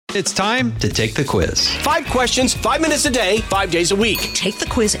It's time to take the quiz. 5 questions, 5 minutes a day, 5 days a week. Take the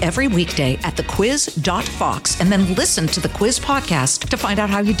quiz every weekday at thequiz.fox and then listen to the quiz podcast to find out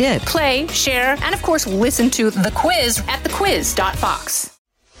how you did. Play, share, and of course, listen to the quiz at thequiz.fox.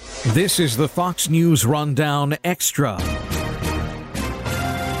 This is the Fox News Rundown Extra.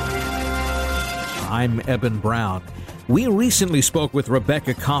 I'm Eben Brown. We recently spoke with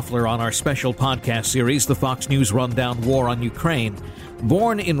Rebecca Koffler on our special podcast series, the Fox News Rundown War on Ukraine.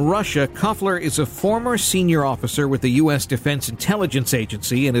 Born in Russia, Koffler is a former senior officer with the U.S. Defense Intelligence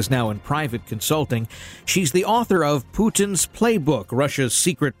Agency and is now in private consulting. She's the author of Putin's Playbook, Russia's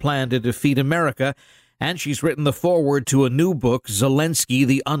Secret Plan to Defeat America, and she's written the foreword to a new book, Zelensky,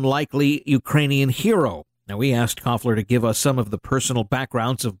 the Unlikely Ukrainian Hero. Now, we asked Koffler to give us some of the personal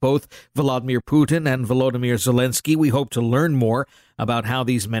backgrounds of both Vladimir Putin and Volodymyr Zelensky. We hope to learn more about how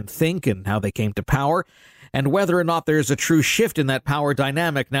these men think and how they came to power, and whether or not there's a true shift in that power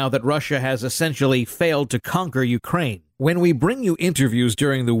dynamic now that Russia has essentially failed to conquer Ukraine. When we bring you interviews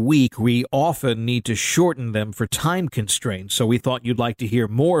during the week, we often need to shorten them for time constraints, so we thought you'd like to hear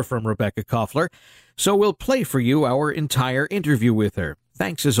more from Rebecca Koffler. So we'll play for you our entire interview with her.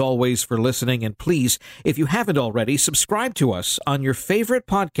 Thanks as always for listening, and please, if you haven't already, subscribe to us on your favorite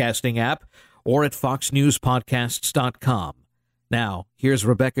podcasting app or at foxnewspodcasts.com. Now, here's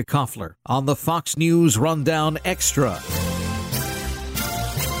Rebecca Koffler on the Fox News Rundown Extra.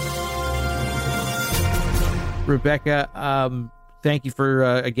 Rebecca, thank you for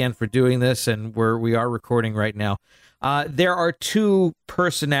again for doing this, and we are recording right now. There are two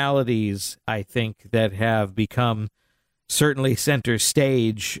personalities, I think, that have become certainly center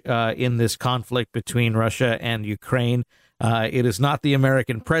stage in this conflict between Russia and Ukraine. It is not the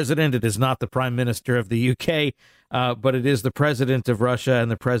American president. It is not the prime minister of the UK, but it is the president of Russia and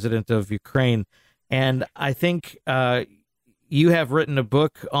the president of Ukraine. And I think you have written a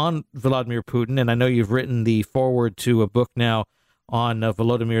book on Vladimir Putin, and I know you've written the foreword to a book now on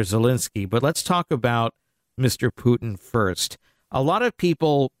Volodymyr Zelensky. But let's talk about Mr. Putin first. A lot of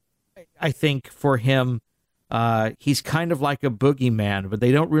people, I think, for him, he's kind of like a boogeyman, but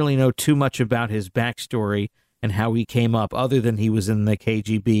they don't really know too much about his backstory and how he came up, other than he was in the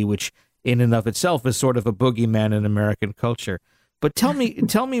KGB, which in and of itself is sort of a boogeyman in American culture. But tell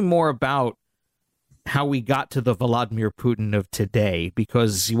me more about how we got to the Vladimir Putin of today,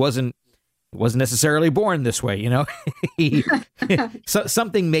 because he wasn't necessarily born this way, you know.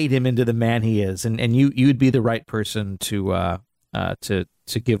 Something made him into the man he is, and you'd be the right person to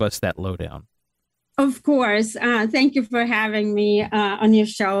give us that lowdown. Of course. Thank you for having me on your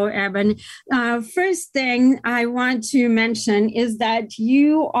show, Eben. First thing I want to mention is that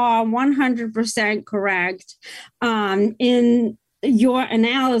you are 100% correct in your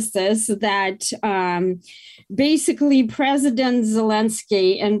analysis that basically President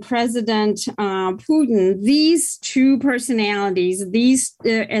Zelensky and President Putin, these two personalities,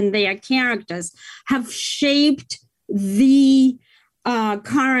 and their characters have shaped the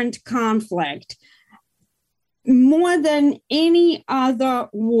current conflict more than any other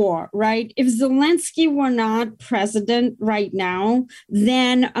war, right? If Zelensky were not president right now,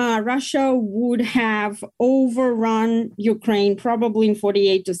 then Russia would have overrun Ukraine probably in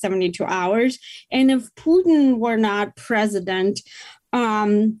 48 to 72 hours. And if Putin were not president,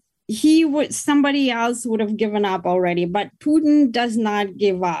 somebody else would have given up already. But Putin does not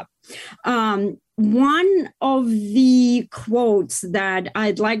give up. One of the quotes that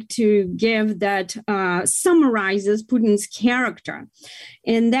I'd like to give that summarizes Putin's character,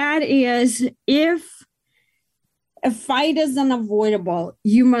 and that is, if a fight is unavoidable,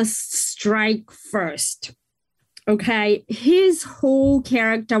 you must strike first. Okay, his whole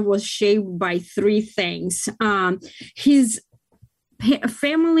character was shaped by three things. His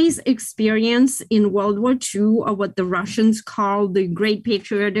family's experience in World War II, or what the Russians call the Great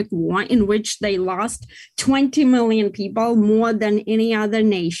Patriotic War, in which they lost 20 million people, more than any other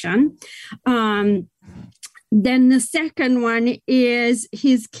nation. Then the second one is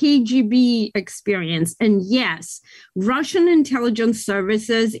his KGB experience. And yes, Russian intelligence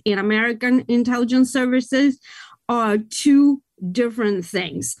services and American intelligence services are two different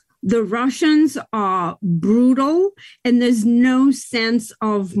things. The Russians are brutal, and there's no sense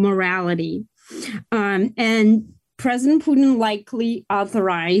of morality. And President Putin likely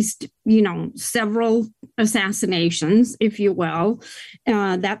authorized, several assassinations, if you will.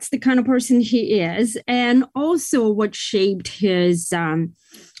 That's the kind of person he is. And also what shaped his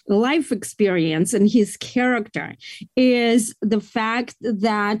life experience and his character is the fact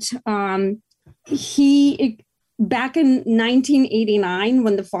that he back in 1989,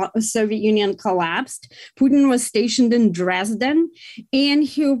 when the Soviet Union collapsed, Putin was stationed in Dresden, and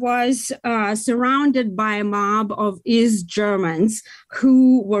he was surrounded by a mob of East Germans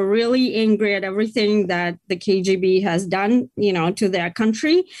who were really angry at everything that the KGB has done, to their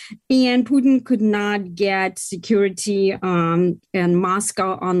country. And Putin could not get security in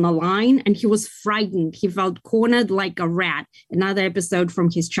Moscow on the line, and he was frightened. He felt cornered like a rat, another episode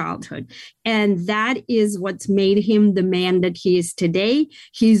from his childhood. And that is what's made him the man that he is today.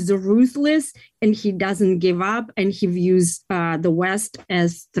 He's ruthless, and he doesn't give up, and he views the West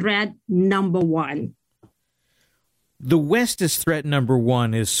as threat number one. The West as threat number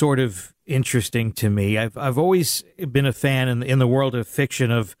one is sort of interesting to me. I've always been a fan in the world of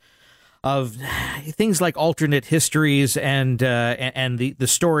fiction of things like alternate histories and the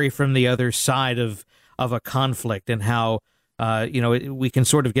story from the other side of a conflict, and how we can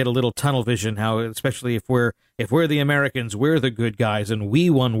sort of get a little tunnel vision, how, especially if we're the Americans, we're the good guys and we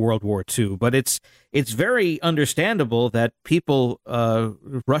won World War II. But it's very understandable that people,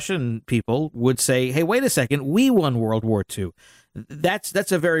 Russian people, would say, hey, wait a second, we won World War II.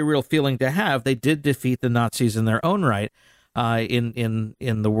 That's a very real feeling to have. They did defeat the Nazis in their own right in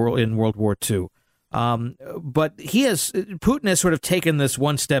World War II. But Putin has sort of taken this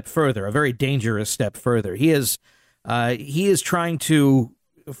one step further, a very dangerous step further. He is trying to,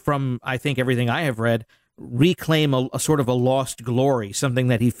 from I think everything I have read, reclaim a sort of a lost glory, something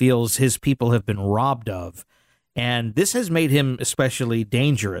that he feels his people have been robbed of. And this has made him especially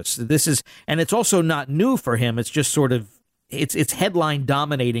dangerous. And it's also not new for him. It's just sort of, it's headline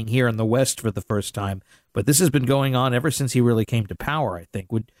dominating here in the West for the first time. But this has been going on ever since he really came to power, I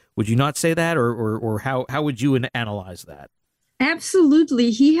think. Would you not say that, or how would you analyze that?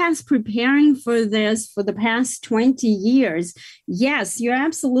 Absolutely. He has preparing for this for the past 20 years. Yes, you're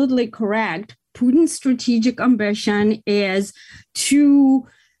absolutely correct. Putin's strategic ambition is to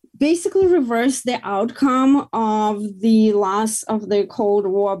basically reverse the outcome of the loss of the Cold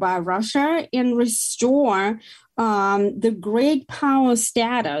War by Russia and restore the great power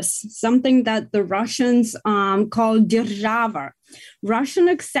status, something that the Russians call держава. Russian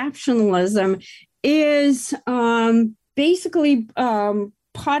exceptionalism is basically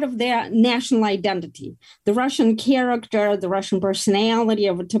part of their national identity. The Russian character, the Russian personality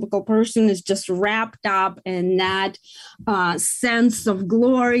of a typical person is just wrapped up in that sense of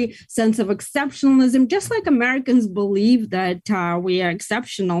glory, sense of exceptionalism. Just like Americans believe that we are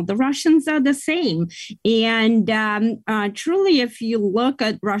exceptional, the Russians are the same. And truly, if you look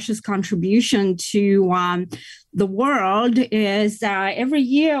at Russia's contribution to the world, is every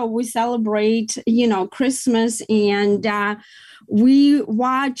year we celebrate, Christmas, and we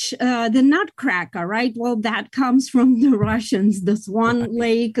watch the Nutcracker, right? Well, that comes from the Russians. The Swan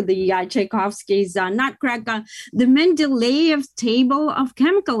Lake, the Tchaikovsky's Nutcracker, the Mendeleev table of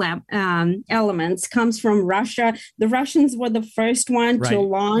chemical elements comes from Russia. The Russians were the first one to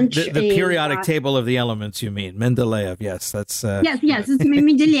launch the periodic table of the elements. You mean Mendeleev? Yes, that's yes. It's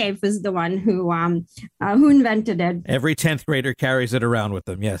Mendeleev is the one who invented it. Every 10th grader carries it around with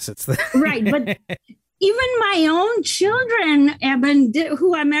them. Yes, it's right, but. Even my own children, Eben,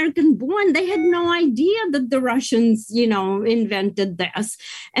 who are American born, they had no idea that the Russians, invented this.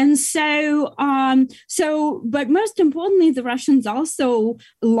 And so, but most importantly, the Russians also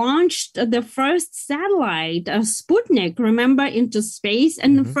launched the first satellite, Sputnik, remember, into space,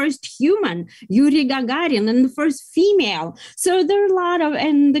 and the first human, Yuri Gagarin, and the first female. So there are a lot of,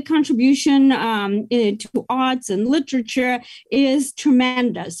 and the contribution to arts and literature is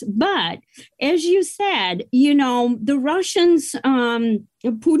tremendous. But as you said, the Russians,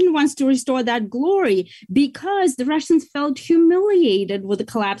 Putin wants to restore that glory because the Russians felt humiliated with the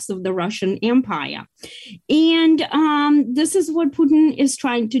collapse of the Russian Empire. And this is what Putin is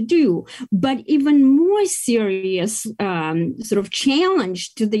trying to do. But even more serious sort of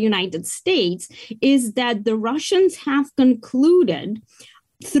challenge to the United States is that the Russians have concluded,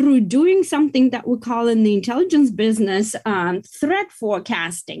 through doing something that we call in the intelligence business threat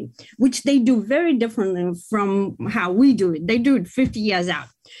forecasting, which they do very differently from how we do it. They do it 50 years out.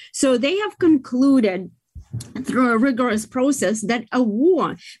 So they have concluded through a rigorous process that a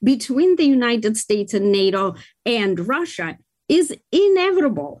war between the United States and NATO and Russia is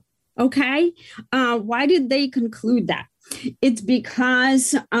inevitable. Okay? Why did they conclude that? It's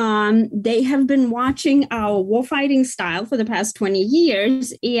because they have been watching our warfighting style for the past 20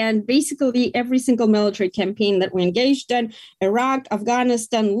 years, and basically every single military campaign that we engaged in, Iraq,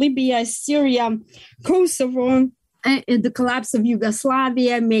 Afghanistan, Libya, Syria, Kosovo, the collapse of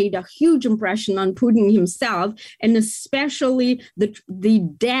Yugoslavia made a huge impression on Putin himself, and especially the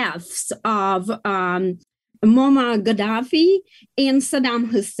deaths of Muammar Gaddafi and Saddam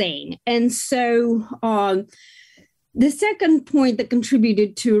Hussein. And so the second point that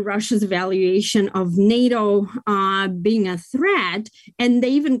contributed to Russia's evaluation of NATO being a threat, and they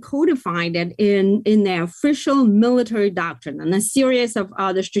even codified it in their official military doctrine and a series of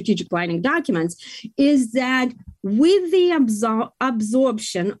other strategic planning documents, is that with the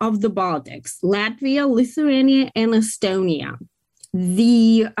absorption of the Baltics, Latvia, Lithuania, and Estonia,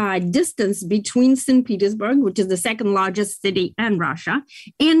 the distance between St. Petersburg, which is the second largest city in Russia,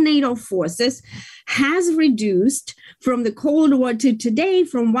 and NATO forces has reduced from the Cold War to today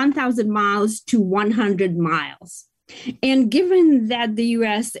from 1,000 miles to 100 miles. And given that the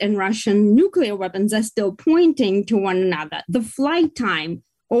US and Russian nuclear weapons are still pointing to one another, the flight time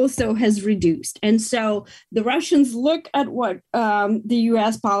also has reduced. And so the Russians look at what the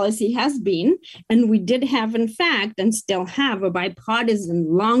US policy has been, and we did have, in fact, and still have a bipartisan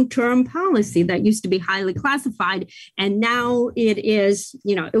long-term policy that used to be highly classified. And now it is,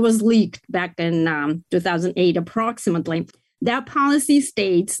 it was leaked back in 2008 approximately. That policy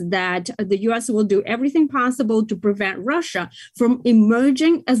states that the U.S. will do everything possible to prevent Russia from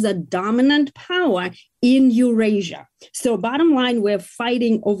emerging as a dominant power in Eurasia. So bottom line, we're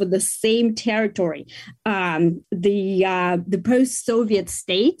fighting over the same territory. The post-Soviet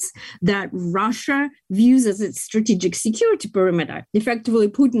states that Russia views as its strategic security perimeter. Effectively,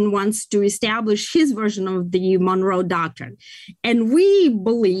 Putin wants to establish his version of the Monroe Doctrine. And we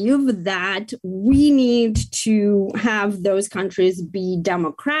believe that we need to have those countries be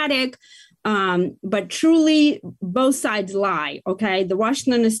democratic, but truly both sides lie, okay? The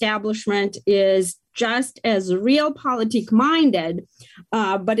Washington establishment is just as realpolitik minded,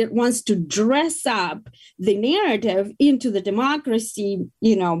 but it wants to dress up the narrative into the democracy,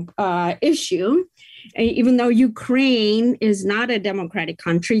 issue. Even though Ukraine is not a democratic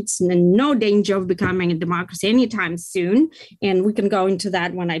country, it's in no danger of becoming a democracy anytime soon. And we can go into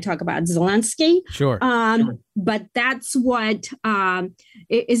that when I talk about Zelensky. Sure. But that's what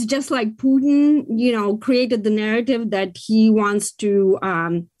it's just like Putin, created the narrative that he wants to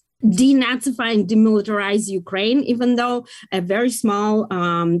denazify and demilitarize Ukraine, even though a very small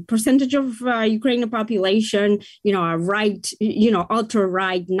percentage of Ukrainian population, are right,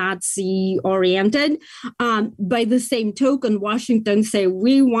 ultra-right, Nazi-oriented. By the same token, Washington say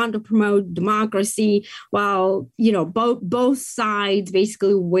we want to promote democracy, while both sides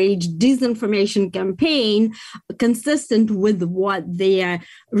basically wage disinformation campaign consistent with what their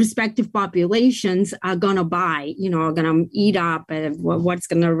respective populations are gonna buy, are gonna eat up, and what's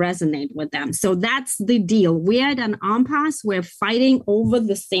gonna resonate with them. So that's the deal. We're at an impasse. We're fighting over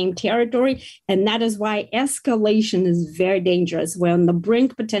the same territory. And that is why escalation is very dangerous. We're on the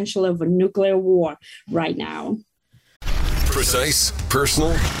brink potential of a nuclear war right now. Precise,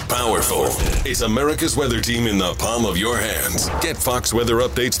 personal, powerful. It's America's weather team in the palm of your hands. Get Fox weather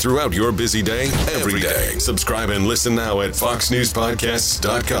updates throughout your busy day, every day. Subscribe and listen now at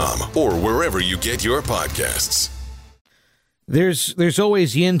foxnewspodcasts.com or wherever you get your podcasts. There's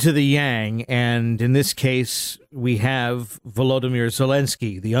always yin to the yang, and in this case, we have Volodymyr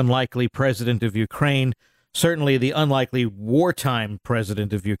Zelensky, the unlikely president of Ukraine, certainly the unlikely wartime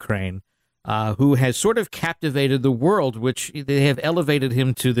president of Ukraine, who has sort of captivated the world, which they have elevated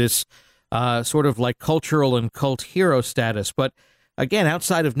him to this sort of like cultural and cult hero status. But again,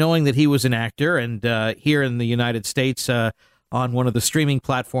 outside of knowing that he was an actor, and here in the United States, on one of the streaming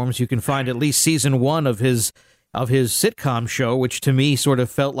platforms, you can find at least season 1 of his sitcom show, which to me sort of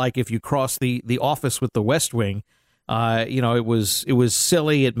felt like if you cross the Office with the West Wing. It was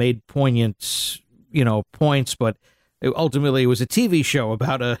silly. It made poignant, points, but ultimately it was a TV show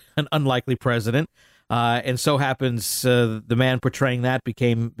about an unlikely president. And so happens the man portraying that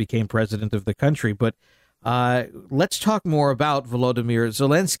became president of the country. But let's talk more about Volodymyr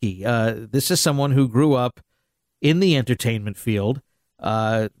Zelensky. This is someone who grew up in the entertainment field.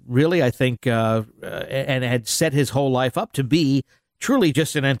 Really, I think, and had set his whole life up to be truly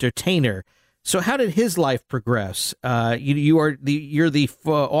just an entertainer. So how did his life progress? You're the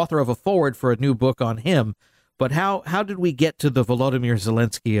author of a foreword for a new book on him, but how did we get to the Volodymyr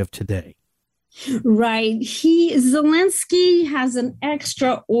Zelensky of today? Right. Zelensky has an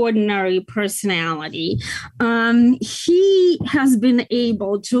extraordinary personality. He has been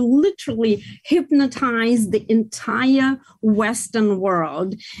able to literally hypnotize the entire Western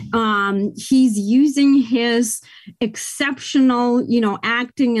world. He's using his exceptional,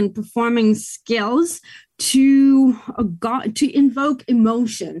 acting and performing skills to invoke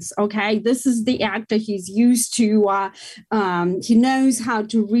emotions. Okay, this is the actor. He's used to. He knows how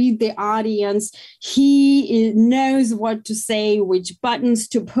to read the audience. He knows what to say, which buttons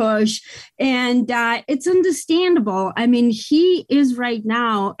to push, and it's understandable. I mean, he is right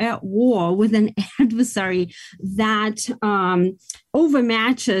now at war with an adversary that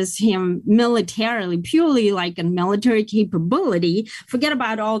overmatches him militarily, purely like in military capability. Forget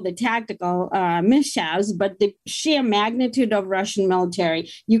about all the tactical mishaps, but the sheer magnitude of Russian military,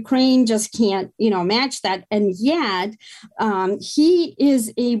 Ukraine just can't, match that. And yet he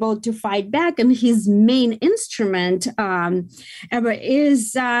is able to fight back, and his main instrument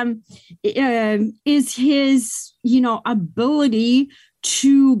is his, ability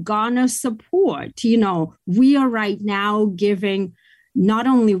to garner support. We are right now giving not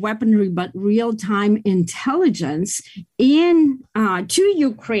only weaponry, but real-time intelligence to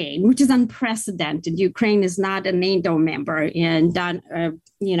Ukraine, which is unprecedented. Ukraine is not a NATO member, and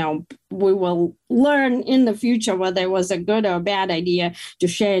we will learn in the future whether it was a good or a bad idea to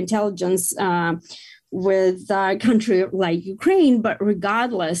share intelligence with a country like Ukraine. But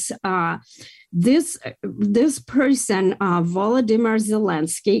regardless, this person, Volodymyr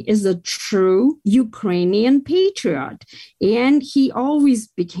Zelensky, is a true Ukrainian patriot. And he always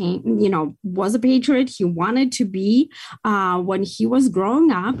was a patriot. He wanted to be, when he was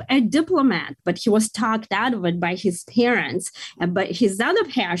growing up, a diplomat, but he was talked out of it by his parents. But his other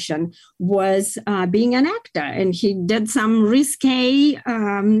passion was being an actor. And he did some risque,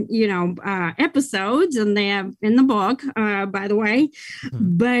 episodes in the book, by the way.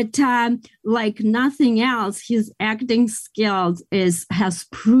 But like nothing else, his acting skills has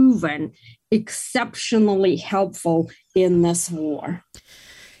proven exceptionally helpful in this war.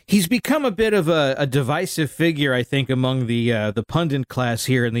 He's become a bit of a divisive figure, I think, among the pundit class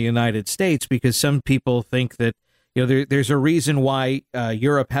here in the United States, because some people think that there's a reason why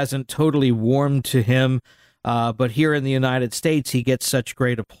Europe hasn't totally warmed to him, but here in the United States he gets such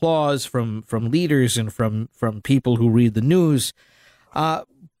great applause from leaders and from people who read the news.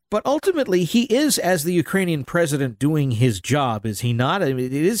 But ultimately, he is, as the Ukrainian president, doing his job, is he not? I mean,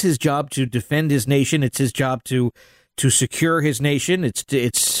 it is his job to defend his nation. It's his job to secure his nation.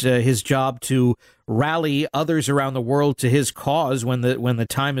 It's his job to rally others around the world to his cause when the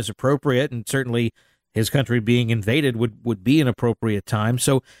time is appropriate. And certainly, his country being invaded would be an appropriate time.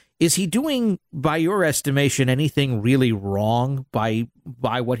 So, is he doing, by your estimation, anything really wrong by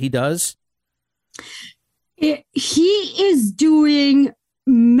what he does? He is doing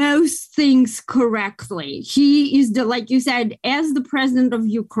most things correctly. He is, like you said, as the president of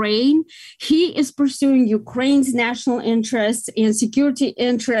Ukraine, he is pursuing Ukraine's national interests and security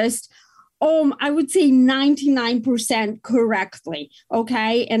interests. I would say 99% correctly,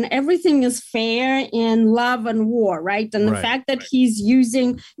 okay? And everything is fair in love and war, right? And the fact that he's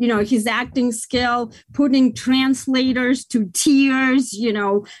using, his acting skill, putting translators to tears,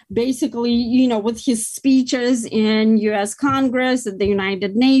 basically, with his speeches in U.S. Congress, at the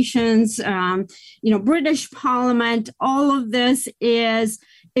United Nations, British Parliament, all of this is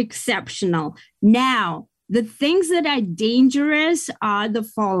exceptional. Now, the things that are dangerous are the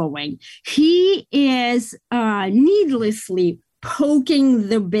following. He is needlessly poking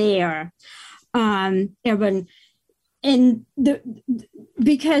the bear, Evan,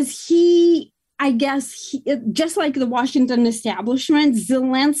 because he, just like the Washington establishment,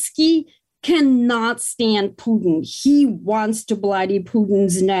 Zelensky cannot stand Putin. He wants to bloody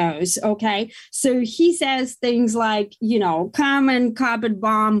Putin's nose, okay? So he says things like, come and carpet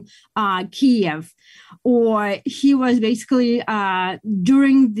bomb Kiev. Or he was basically,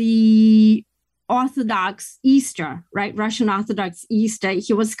 during the Orthodox Easter, right? Russian Orthodox Easter,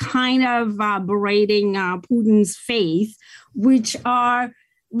 he was kind of berating Putin's faith, which are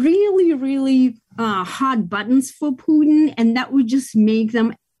really, really hot buttons for Putin. And that would just make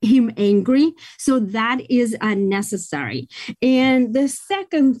him angry. So that is unnecessary. And the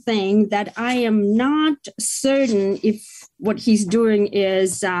second thing that I am not certain if what he's doing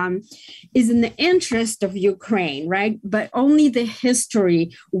is in the interest of Ukraine, right? But only the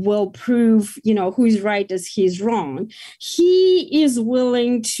history will prove, who's right as he's wrong. He is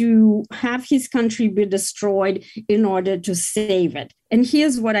willing to have his country be destroyed in order to save it. And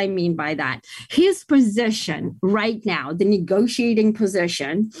here's what I mean by that. His position right now, the negotiating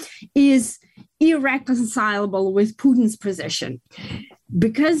position, is irreconcilable with Putin's position.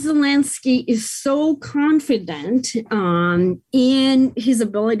 because Zelensky is so confident in his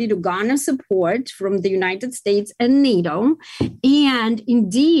ability to garner support from the United States and NATO, and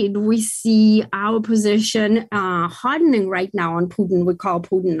indeed we see our position hardening right now on Putin. We call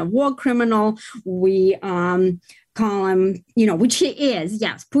Putin a war criminal. We call him, which he is.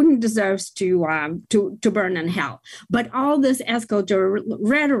 Yes, Putin deserves to burn in hell. But all this escalator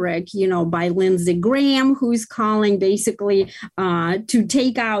rhetoric, by Lindsey Graham, who's calling basically to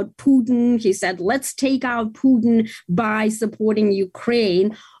take out Putin. He said, let's take out Putin by supporting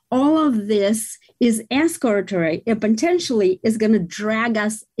Ukraine. All of this is escalatory. It potentially is going to drag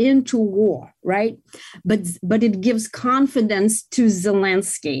us into war, right? But it gives confidence to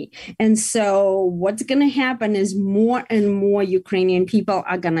Zelensky. And so what's going to happen is more and more Ukrainian people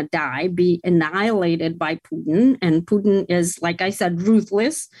are going to die, be annihilated by Putin. And Putin is, like I said,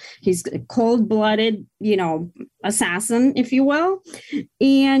 ruthless. He's a cold-blooded, assassin, if you will.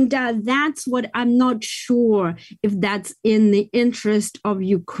 And that's what I'm not sure if that's in the interest of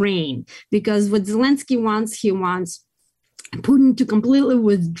Ukraine, because what Zelensky wants, he wants Putin to completely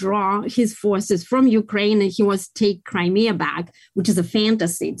withdraw his forces from Ukraine, and he wants to take Crimea back, which is a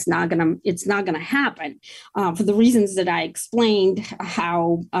fantasy. It's not gonna happen for the reasons that I explained.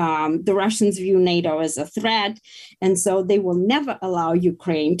 How the Russians view NATO as a threat, and so they will never allow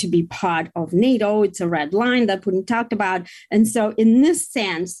Ukraine to be part of NATO. It's a red line that Putin talked about, and so in this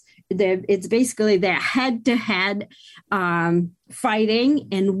sense, it's basically their head-to-head fighting,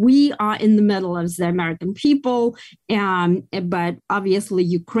 and we are in the middle as the American people. But obviously,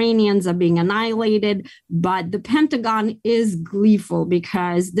 Ukrainians are being annihilated. But the Pentagon is gleeful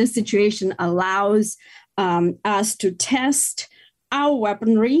because this situation allows us to test our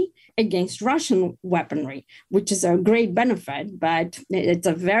weaponry against Russian weaponry, which is a great benefit. But it's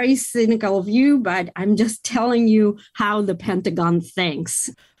a very cynical view. But I'm just telling you how the Pentagon thinks.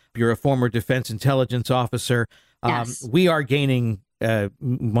 You're a former defense intelligence officer. Yes. We are gaining,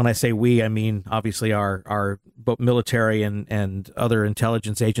 when I say we, I mean, obviously our both military and other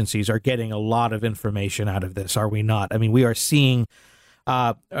intelligence agencies are getting a lot of information out of this, are we not? I mean, we are seeing,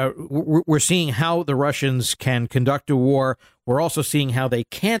 we're seeing how the Russians can conduct a war. We're also seeing how they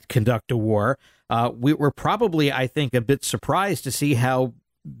can't conduct a war. We're probably, I think, a bit surprised to see how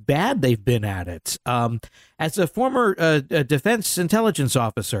bad they've been at it. As a former defense intelligence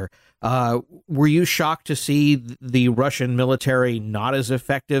officer, were you shocked to see the Russian military not as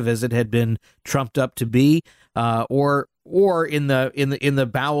effective as it had been trumped up to be, or in the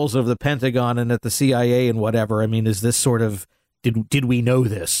bowels of the Pentagon and at the CIA and whatever? I mean, is this sort of did we know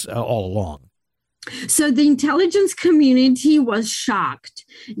this all along? So the intelligence community was shocked,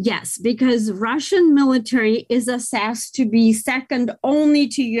 yes, because Russian military is assessed to be second only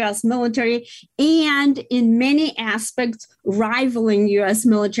to U.S. military and in many aspects rivaling U.S.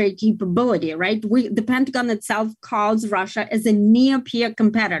 military capability, right? The Pentagon itself calls Russia as a near-peer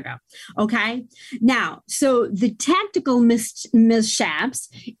competitor, okay? Now, so the tactical mishaps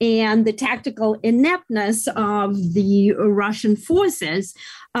and the tactical ineptness of the Russian forces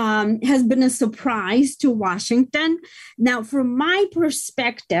has been a surprise to Washington. Now, from my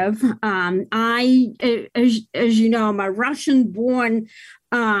perspective, I, as you know, I'm a Russian-born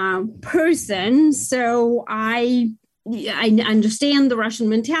person, so I understand the Russian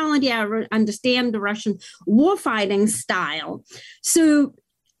mentality. I understand the Russian warfighting style. So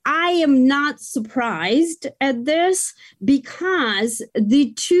I am not surprised at this because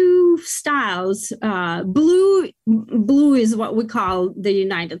the two styles, blue is what we call the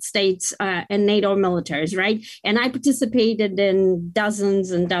United States and NATO militaries, right? And I participated in dozens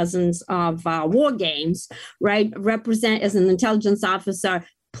and dozens of war games, right? Represent as an intelligence officer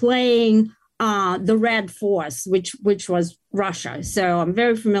playing the Red Force, which was Russia. So I'm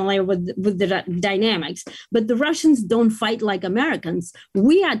very familiar with the dynamics. But the Russians don't fight like Americans.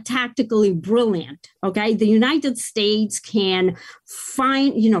 We are tactically brilliant, okay? The United States can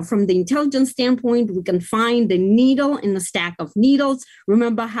find, from the intelligence standpoint, we can find the needle in the stack of needles.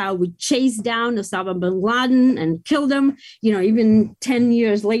 Remember how we chased down Osama bin Laden and killed him, even 10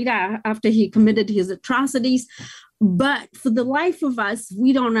 years later after he committed his atrocities. But for the life of us,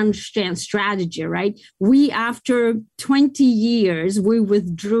 we don't understand strategy, right? We, after 20 years, we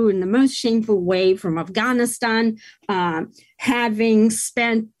withdrew in the most shameful way from Afghanistan, having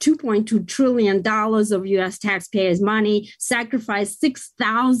spent $2.2 trillion of U.S. taxpayers' money, sacrificed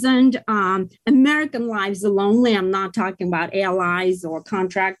 6,000 American lives alone. I'm not talking about allies or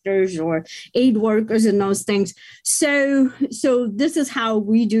contractors or aid workers and those things. So this is how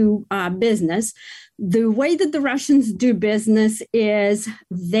we do business. The way that the Russians do business is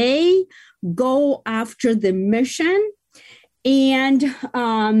they go after the mission And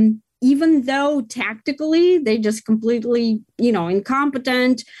even though tactically they just completely,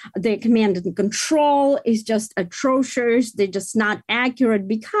 incompetent, their command and control is just atrocious. They're just not accurate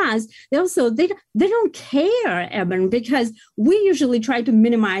because they don't care, Eben, because we usually try to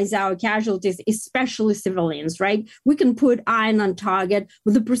minimize our casualties, especially civilians, right? We can put iron on target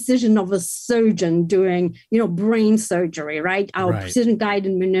with the precision of a surgeon doing, brain surgery, right? Our precision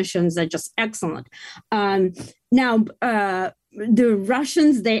guided munitions are just excellent. The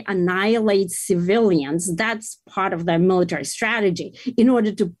Russians, they annihilate civilians. That's part of their military strategy in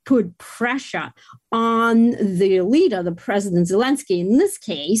order to put pressure on the leader, the President Zelensky, in this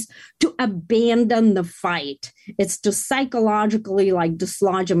case, to abandon the fight. It's to psychologically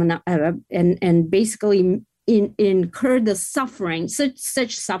dislodge him and basically incur the suffering,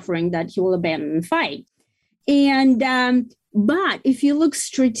 such suffering that he will abandon the fight. But if you look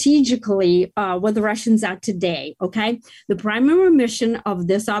strategically where the Russians are today, okay, the primary mission of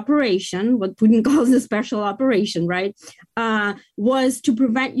this operation, what Putin calls a special operation, right, was to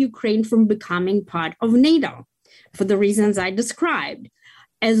prevent Ukraine from becoming part of NATO for the reasons I described.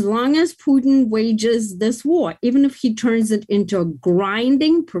 As long as Putin wages this war, even if he turns it into a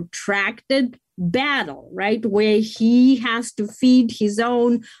grinding, protracted battle, right, where he has to feed his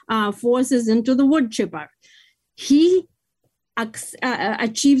own forces into the wood chipper, he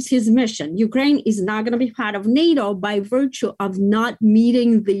achieves his mission. Ukraine is not going to be part of NATO by virtue of not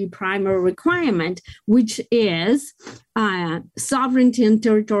meeting the primary requirement, which is sovereignty and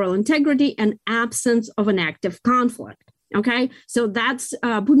territorial integrity and absence of an active conflict. Okay, so that's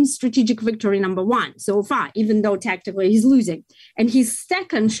Putin's strategic victory number one so far, even though tactically he's losing. And his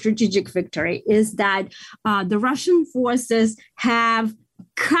second strategic victory is that the Russian forces have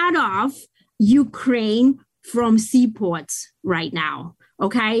cut off Ukraine from seaports right now,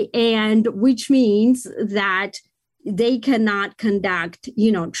 okay? And which means that they cannot conduct,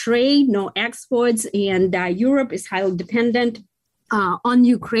 trade, no exports, and Europe is highly dependent on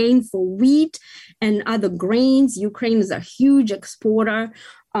Ukraine for wheat and other grains. Ukraine is a huge exporter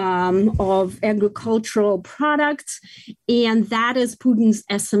of agricultural products, and that is Putin's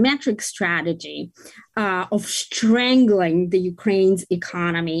asymmetric strategy of strangling the Ukraine's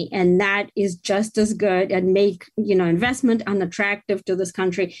economy, and that is just as good and make investment unattractive to this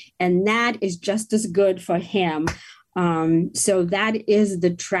country, and that is just as good for him. So that is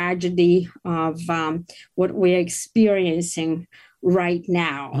the tragedy of what we're experiencing right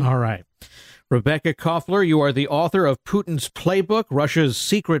now. All right. Rebecca Koffler, you are the author of Putin's Playbook, Russia's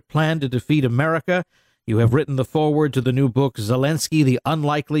Secret Plan to Defeat America. You have written the foreword to the new book, Zelensky, the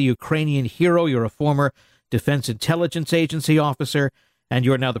Unlikely Ukrainian Hero. You're a former Defense Intelligence Agency officer, and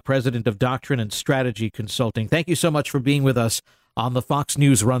you're now the president of Doctrine and Strategy Consulting. Thank you so much for being with us on the Fox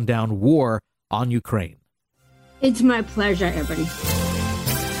News Rundown, War on Ukraine. It's my pleasure, Ebony.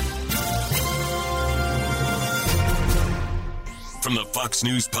 From the Fox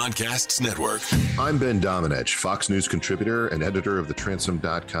News Podcasts Network. I'm Ben Domenech, Fox News contributor and editor of the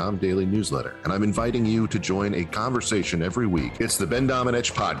Transom.com daily newsletter, and I'm inviting you to join a conversation every week. It's the Ben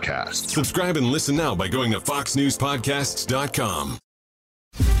Domenech Podcast. Subscribe and listen now by going to foxnewspodcasts.com.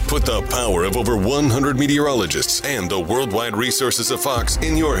 Put the power of over 100 meteorologists and the worldwide resources of Fox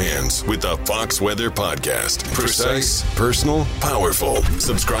in your hands with the Fox Weather Podcast. Precise, personal, powerful.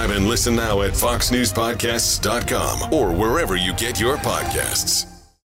 Subscribe and listen now at foxnewspodcasts.com or wherever you get your podcasts.